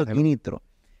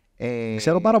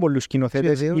 Ξέρω πάρα πολλούς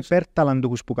σκηνοθέτες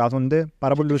υπερταλαντούχους που κάθονται.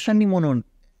 Δεν είναι μόνο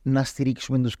να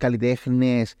στηρίξουμε τους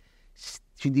καλλιτέχνες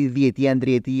στη διετία,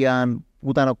 τριετία που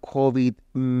ήταν ο COVID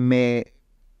με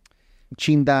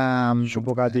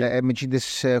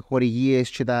τις χορηγίες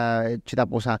και τα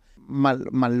πόσα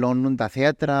μαλώνουν τα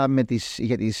θέατρα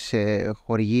για τις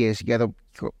χορηγίες, για το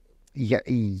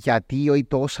Γιατί όχι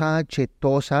τόσα και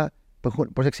τόσα,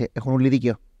 πρόσεξε, έχουν όλοι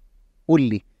δίκαιο.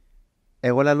 Όλοι.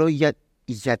 Εγώ λέω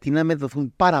γιατί να με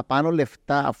δοθούν παραπάνω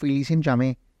λεφτά αφού η λύση είναι για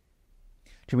μέ.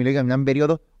 Και μιλάω για μια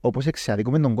περίοδο όπως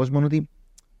εξαδικούμε τον κόσμο ότι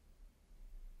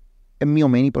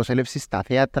μειωμένη η προσέλευση στα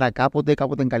θέατρα, κάποτε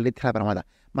καλύτερα πράγματα.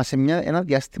 Μα σε ένα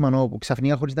διάστημα όπου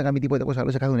ξαφνικά χωρίς να κάνει τίποτε, όπως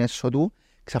άλλος έκαναν έσω του,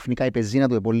 ξαφνικά η πεζίνα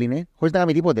του επολύνε, χωρίς να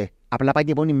κάνει τίποτε. Απλά πάει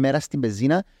και επόμενη μέρα στην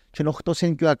πεζίνα και είναι 8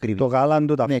 σεντ πιο ακριβή. Το γάλαν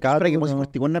του, τα φκά του. Ναι, και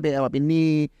φορτικό να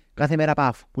πίνει κάθε μέρα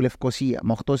πάφ, που Λευκοσία,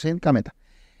 με 8 σεντ κάμετα.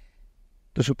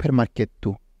 Το σούπερ μάρκετ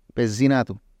του, η πεζίνα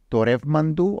του, το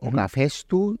ρεύμα του, ο καφές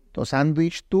του, το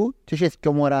σάντουιτς του, και έχει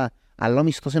δύο μωρά, αλλά ο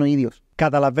μισθός είναι ο ίδιος.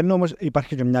 Καταλαβαίνω όμως,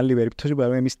 υπάρχει και μια άλλη περίπτωση που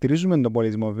εμείς στηρίζουμε τον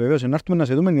πολιτισμό. Βεβαίως, να έρθουμε να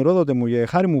σε δούμε, Ηρόδοτο μου, και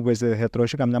Χάρη μου, παίζετε θέατρο,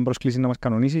 έχει καμιά πρόσκληση να μας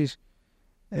κανονίσεις.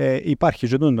 Υπάρχει,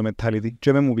 και το mentality.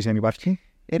 Και δεν μου πεις αν υπάρχει.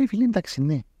 Ρε φίλε, εντάξει,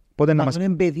 ναι.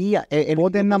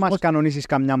 Πότε να μας κανονίσεις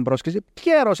καμιά πρόσκληση.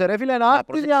 Καιρός, ρε φίλε,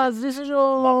 να ζήσεις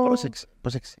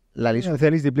Πρόσεξε.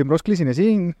 Θέλεις διπλή πρόσκληση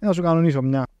εσύ, να σου κανονίσω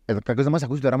μια. Κακώς να μας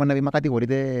ακούσει τώρα, να πει, μα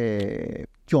κατηγορείται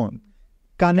ποιον.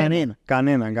 Κανένα.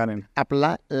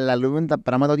 Απλά λαλούμε τα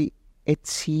πράγματα ότι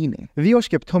έτσι είναι. Δύο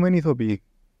σκεπτόμενοι ηθοποιοί.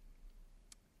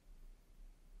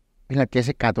 Να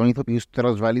πιέσεις 100 ηθοποιούς τώρα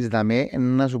τους βάλεις δαμέ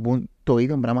να σου πούν το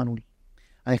ίδιο πράγμα όλοι.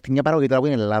 Αν έχετε μια παραγωγή τώρα που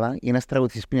είναι Ελλάδα ή ένας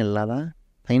τραγουδιστής που είναι Ελλάδα,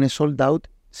 θα είναι sold out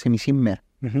σε μισή μέρα.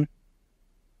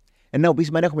 Ενώ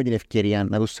πεις, μα έχουμε την ευκαιρία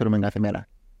να τους θέλουμε κάθε μέρα.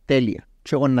 Τέλεια.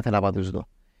 Και εγώ να θέλω να πάω τους δω.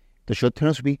 Το σιότερο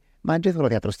να σου πει, μα αν και θέλω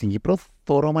θέατρο στην Κύπρο,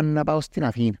 θωρώ να πάω στην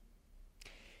Αθήνα.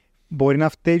 Μπορεί να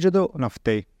φταίει και το... Να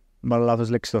φταίει. Μάλλον λάθος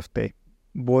λέξη το φταίει.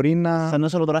 Μπορεί να... Σαν να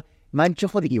σου λέω τώρα, μα αν και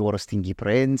έχω δικηγόρο στην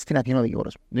Κύπρο, στην Αθήνα ο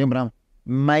δικηγόρος. Δεν είναι πράγμα.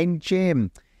 Μα αν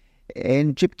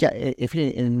και πια...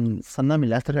 Σαν να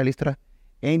μιλάς τώρα λίστορα,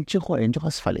 εν και έχω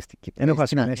ασφάλεια στην Κύπρο. Εν έχω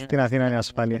ασφάλεια. Στην Αθήνα είναι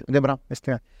ασφάλεια. Δεν πράγμα.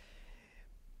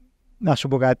 Να σου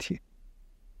πω κάτι.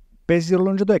 Παίζει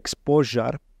ρόλο και το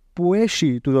exposure που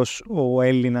έχει ο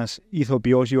Έλληνας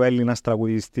ηθοποιός ή ο Έλληνας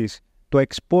τραγουδιστής. Το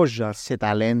exposure σε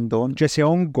ταλέντο και σε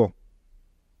όγκο.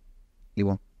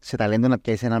 Λοιπόν, σε ταλέντο να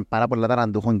πιάσεις έναν πάρα πολλά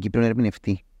ταλαντούχο Κύπριο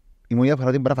ερμηνευτή. Η μόνη διαφορά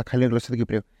ότι μπορεί να φακάλει γλώσσα του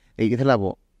Κυπρίου. Ήθελα να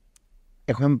πω,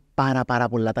 έχουμε πάρα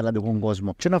πολλά ταλαντούχο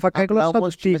κόσμο. Και να φακάλει γλώσσα του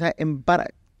τι.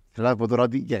 Θέλω να πω τώρα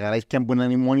ότι για καλά και αν μπορεί να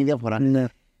είναι η μόνη διαφορά.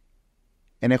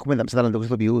 Εν έχουμε ταλαντούχους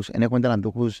ηθοποιούς, εν έχουμε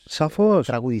ταλαντούχους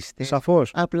τραγουδιστές.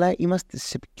 Σαφώς. Απλά είμαστε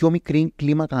σε πιο μικρή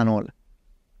κλίμακα όλα.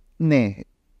 Ναι.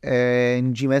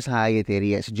 Και μέσα οι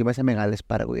εταιρείες, και μέσα μεγάλες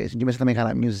παραγωγές, και μέσα τα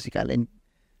μεγάλα musical.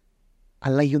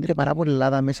 Αλλά γίνονται πάρα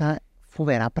πολλά μέσα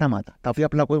φοβερά πράγματα, τα οποία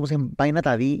απλά ο κόσμος πάει να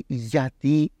τα δει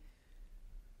γιατί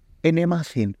είναι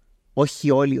έμαθην.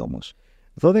 Όχι όλοι όμως.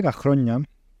 12 χρόνια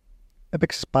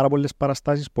έπαιξες πάρα πολλές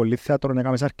παραστάσεις, πολύ θέατρο,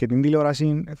 έκαμες αρκετή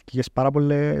τηλεόραση, έφυγες πάρα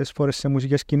πολλές φορές σε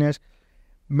μουσικές σκηνές.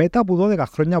 Μετά από 12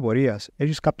 χρόνια πορείας,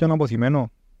 έχεις κάποιον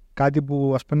αποθυμένο, κάτι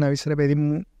που ας πούμε να πεις, ρε παιδί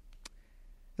μου,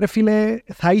 ρε φίλε,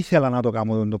 θα ήθελα να το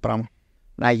κάνω το πράγμα.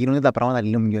 Να γίνονται τα πράγματα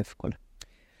λίγο πιο εύκολα.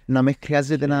 Να με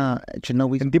χρειάζεται να...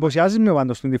 Εντυπωσιάζεις με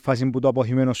πάντως στην φάση που το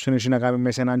αποθυμένο σου έχει να κάνει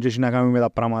με σένα και έχει να κάνει με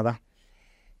τα πράγματα.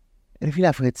 Ρε φίλε,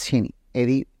 αφού έτσι είναι.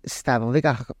 Δηλαδή, στα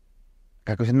 12...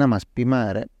 Κακώς είναι να μας πει,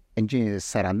 μα ρε,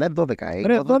 40-12.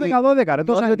 Ρε, 12-12, ρε,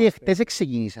 τόσα... Όχι ότι χτες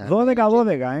ξεκίνησα.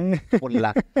 12-12,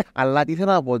 πολλά. Αλλά τι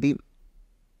θέλω να πω, ότι...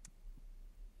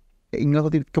 Νιώθω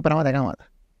ότι πιο πράγματα κάματα.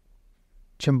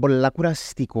 Και είναι πολλά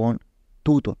κουραστικό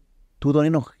τούτο. Τούτο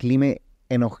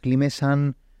ενοχλεί με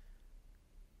σαν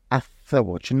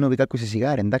άνθρωπο. Και εννοώ κάποιος σε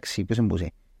σιγάρε, εντάξει, ποιος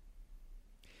εμπούσε.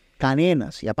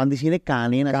 Κανένας. Η απάντηση είναι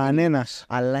κανένας.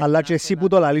 Αλλά και εσύ που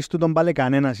το λαλείς του τον πάλι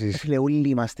κανένας είσαι. Φίλε, όλοι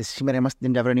είμαστε, σήμερα είμαστε,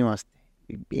 δεν αύριο είμαστε.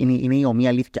 Είναι η ομοία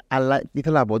αλήθεια. Αλλά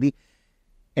ήθελα να πω ότι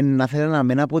να θέλω να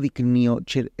μην αποδεικνύω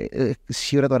και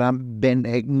σίγουρα τώρα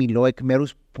μιλώ εκ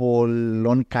μέρους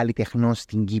πολλών καλλιτεχνών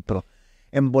στην Κύπρο.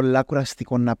 Είναι πολλά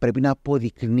κουραστικό να πρέπει να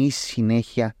αποδεικνύεις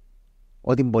συνέχεια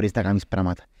ότι μπορείς να κάνεις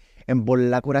πράγματα. Είναι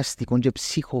πολλά κουραστικό και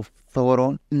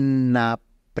ψυχοφθόρο να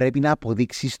πρέπει να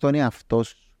αποδείξεις τον εαυτό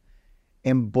σου.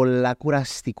 Είναι πολλά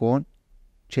κουραστικό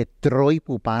και τρώει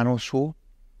που πάνω σου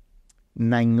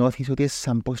να νιώθεις ότι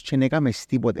σαν πως και να έκαμες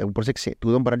τίποτε. Πρόσεξε,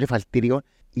 τούτο μπορεί να είναι εφαλτήριο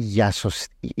για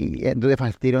το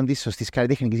εφαλτήριο της σωστής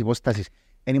καλλιτεχνικής υπόστασης.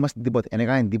 Δεν είμαστε τίποτε, δεν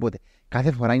έκαναν τίποτε.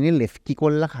 Κάθε φορά είναι λευκή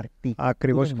κόλλα χαρτί.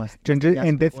 Ακριβώς. Και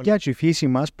είναι τέτοια η φύση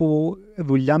μας που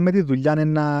δουλειά με τη δουλειά είναι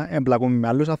να εμπλακούμε με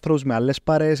άλλους ανθρώπους, με άλλες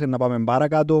παρέες, να πάμε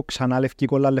παρακάτω, ξανά λευκή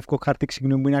κόλλα, λευκό χαρτί,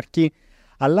 ξεκινούμε που είναι αρκεί.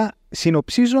 Αλλά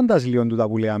συνοψίζοντας λίγο τούτα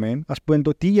που λέμε, ας πούμε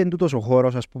το τι είναι τούτος ο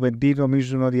χώρος, ας πούμε τι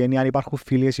νομίζουν ότι είναι, αν υπάρχουν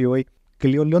φίλες ή όχι,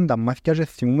 κλείω λίγο τα μάτια και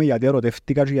θυμούμε γιατί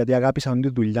ερωτεύτηκα και γιατί αγάπησα τη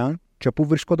δουλειά και πού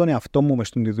βρίσκω τον εαυτό μου μες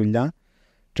στη δουλειά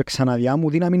και ξαναδιά μου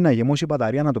δύναμη να γεμώσει η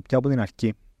μπαταρία να το πιάω από την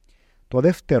αρχή. Το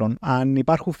δεύτερο, αν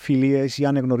υπάρχουν φιλίες ή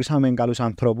αν γνωρίσαμε καλούς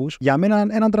ανθρώπους, για μένα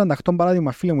έναν 38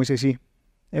 παράδειγμα, φίλε μου, είσαι εσύ.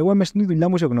 Εγώ είμαι στην δουλειά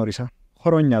μου, σε γνώρισα.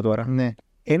 Χρόνια τώρα. Ναι.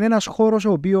 Είναι ένας χώρος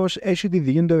ο οποίος έχει τη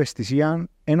δική του ευαισθησία,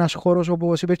 ένας χώρος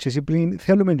όπως είπες και εσύ πριν,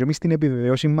 θέλουμε και εμείς την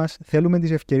επιβεβαίωση μας, θέλουμε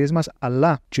τις ευκαιρίες μας,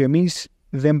 αλλά και εμείς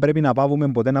δεν πρέπει να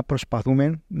πάβουμε ποτέ να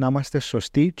προσπαθούμε να είμαστε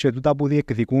σωστοί και τούτα που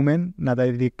διεκδικούμε, να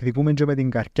τα διεκδικούμε και με την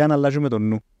καρδιά, να αλλάζουμε τον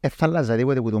νου. Θα αλλάζα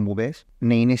τίποτε που τον που πες.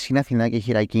 Ναι, είναι στην Αθηνά και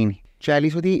χειρακίνη. Και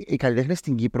αλήθεια ότι οι καλλιτέχνες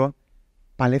στην Κύπρο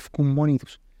παλεύουν μόνοι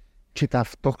τους. Και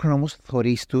ταυτόχρονα όμως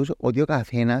θωρείς τους ότι ο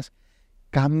καθένας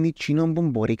κάνει εκείνο που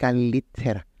μπορεί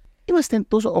καλύτερα. Είμαστε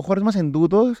τόσο, ο χώρος μας εν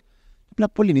τούτος, απλά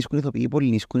πολλοί νίσκουν οι ηθοποιοί, πολλοί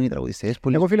νίσκουν οι τραγουδιστές.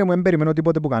 Εγώ φίλε μου δεν περιμένω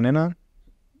τίποτε που κανένα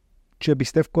και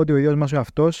πιστεύω ότι ο ίδιος μας ο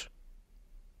εαυτός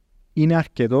είναι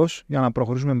αρκετός για να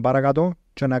προχωρήσουμε παρακάτω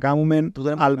και να κάνουμε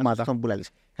άλματα.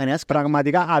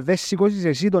 Πραγματικά, αν δεν σηκώσεις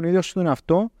εσύ τον ίδιο στον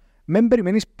εαυτό, μην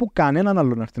περιμένεις που κανέναν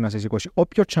άλλον να έρθει να σε σηκώσει.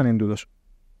 Όποιος κι αν είναι τούτος.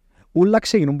 Ούλα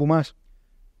ξεκινούν που μας.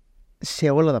 Σε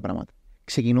όλα τα πράγματα.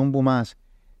 Ξεκινούν που μας.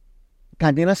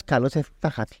 Κανένας καλός δεν θα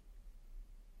χάθει.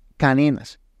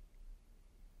 Κανένας.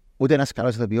 Ούτε ένας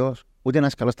καλός ηθοποιός, ούτε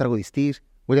ένας καλός τραγουδιστής,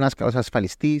 ούτε ένας καλός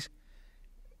ασφαλιστής,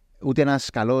 ούτε ένας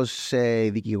καλός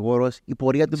δικηγόρος. Η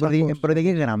πορεία του πρόκειται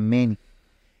και γραμμένη.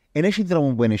 Εν έχει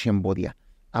δρόμο που έχει εμπόδια.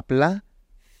 Απλά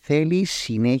θέλει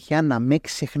συνέχεια να με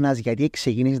ξεχνάς γιατί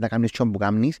ξεκίνησες να κάνεις τι που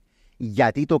κάνεις,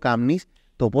 γιατί το κάνεις,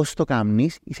 το πώς το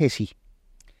κάνεις, είσαι εσύ.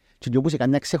 Και όπου σε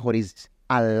κάνει να ξεχωρίζεις.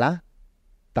 Αλλά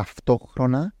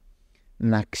ταυτόχρονα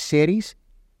να ξέρεις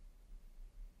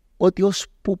ότι ως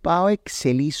που πάω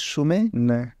εξελίσσουμε,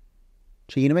 ναι,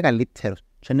 και γίνομαι καλύτερος.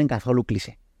 Και δεν είναι καθόλου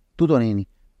κλεισέ. Τούτον είναι.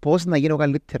 Πώς να γίνω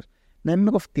καλύτερος. Να μην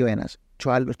με κοφτεί ο ένας. Και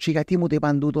ο άλλος. Και γιατί μου το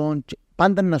είπαν τούτον.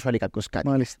 Πάντα να σου λέει κάποιος κάτι.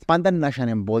 Μάλιστα. Πάντα να έχει ένα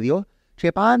εμπόδιο.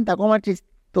 Και πάντα ακόμα και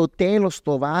στο τέλος,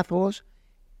 στο βάθος,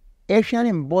 έχει ένα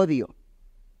εμπόδιο.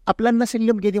 Απλά να είσαι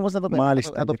λίγο πιο έτοιμος να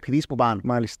το πηδείς που πάνω.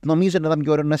 Μάλιστα. Νομίζω να ήταν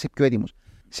πιο ωραίο να είσαι πιο έτοιμος.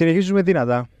 Συνεχίζουμε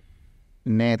δυνατά.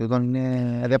 Ναι, τούτον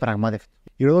είναι διαπραγμάτευτο.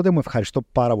 Ηρόδοτο, μου ευχαριστώ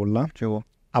πάρα πολλά. Και εγώ.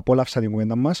 Απόλαυσα την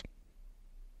κουβέντα μας.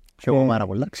 Και εγώ πάρα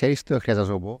πολλά. Ξέρεις το, χρειάζεται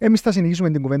να σου πω. Εμείς θα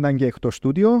συνεχίσουμε την κουβέντα και εκτός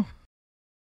στούντιο.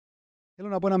 Θέλω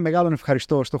να πω ένα μεγάλο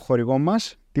ευχαριστώ στο χορηγό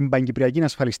μας, την Παγκυπριακή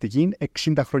Ασφαλιστική,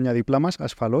 60 χρόνια δίπλα μας,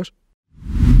 ασφαλώς.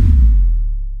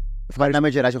 Ευχαριστούμε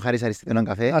και ράσει ο Χάρης Αριστείδου έναν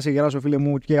καφέ. Ας γεράσω φίλε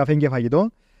μου και καφέ και φαγητό.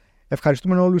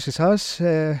 Ευχαριστούμε όλους εσάς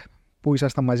που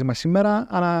ήσασταν μαζί μας σήμερα.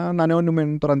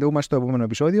 Ανανεώνουμε το ραντεβού μας στο επόμενο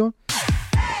επεισόδιο.